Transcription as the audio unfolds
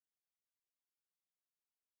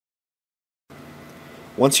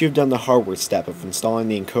Once you have done the hardware step of installing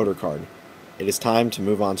the encoder card, it is time to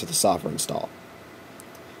move on to the software install.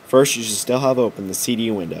 First, you should still have open the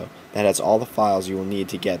CD window that has all the files you will need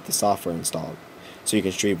to get the software installed, so you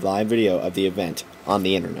can stream live video of the event on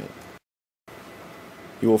the internet.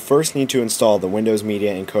 You will first need to install the Windows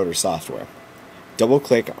Media Encoder software.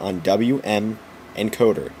 Double-click on WM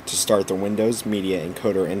Encoder to start the Windows Media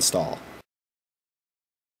Encoder install.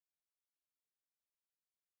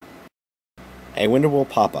 A window will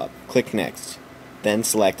pop up. Click Next. Then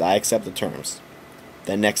select I accept the terms.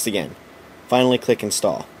 Then Next again. Finally click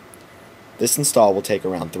Install. This install will take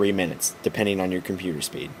around 3 minutes, depending on your computer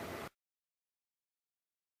speed.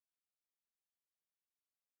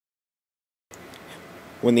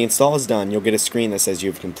 When the install is done, you'll get a screen that says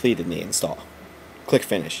you've completed the install. Click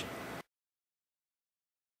Finish.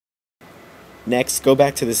 Next, go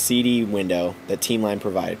back to the CD window that Teamline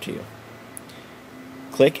provided to you.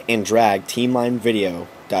 Click and drag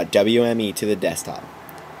teamlinevideo.wme to the desktop.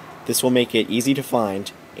 This will make it easy to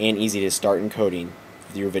find and easy to start encoding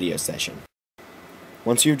with your video session.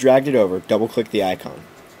 Once you've dragged it over, double-click the icon.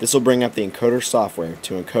 This will bring up the encoder software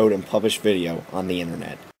to encode and publish video on the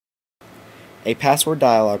internet. A password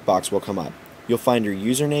dialog box will come up. You'll find your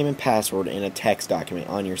username and password in a text document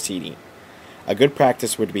on your CD. A good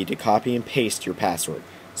practice would be to copy and paste your password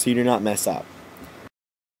so you do not mess up.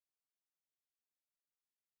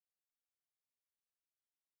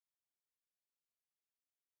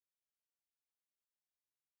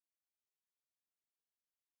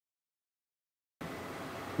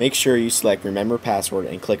 Make sure you select Remember Password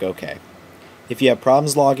and click OK. If you have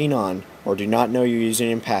problems logging on or do not know your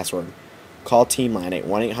username and password, call Teamline at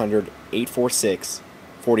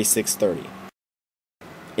 1-800-846-4630.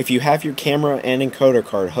 If you have your camera and encoder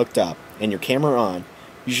card hooked up and your camera on,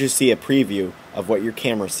 you should see a preview of what your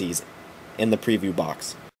camera sees in the preview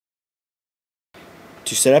box.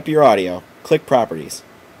 To set up your audio, click Properties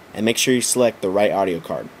and make sure you select the right audio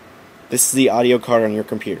card. This is the audio card on your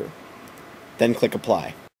computer. Then click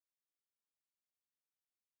Apply.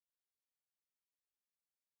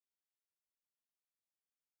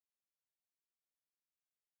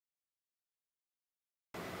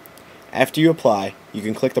 After you apply, you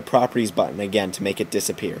can click the Properties button again to make it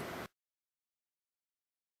disappear.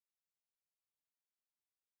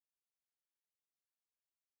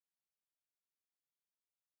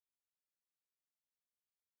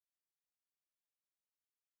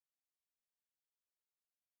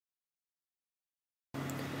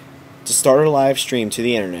 To start a live stream to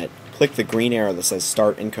the internet, click the green arrow that says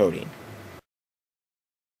Start Encoding.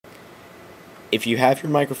 If you have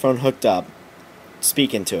your microphone hooked up,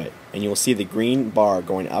 speak into it, and you will see the green bar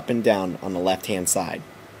going up and down on the left-hand side.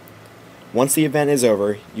 Once the event is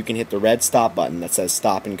over, you can hit the red stop button that says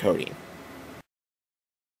Stop Encoding.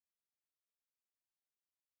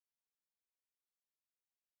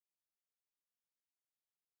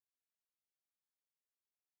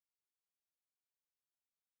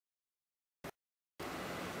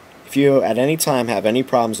 If you at any time have any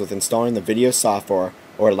problems with installing the video software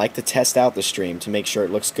or would like to test out the stream to make sure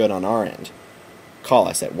it looks good on our end, call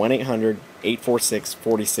us at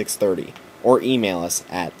 1-800-846-4630 or email us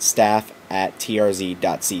at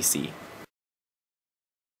staff@trz.cc.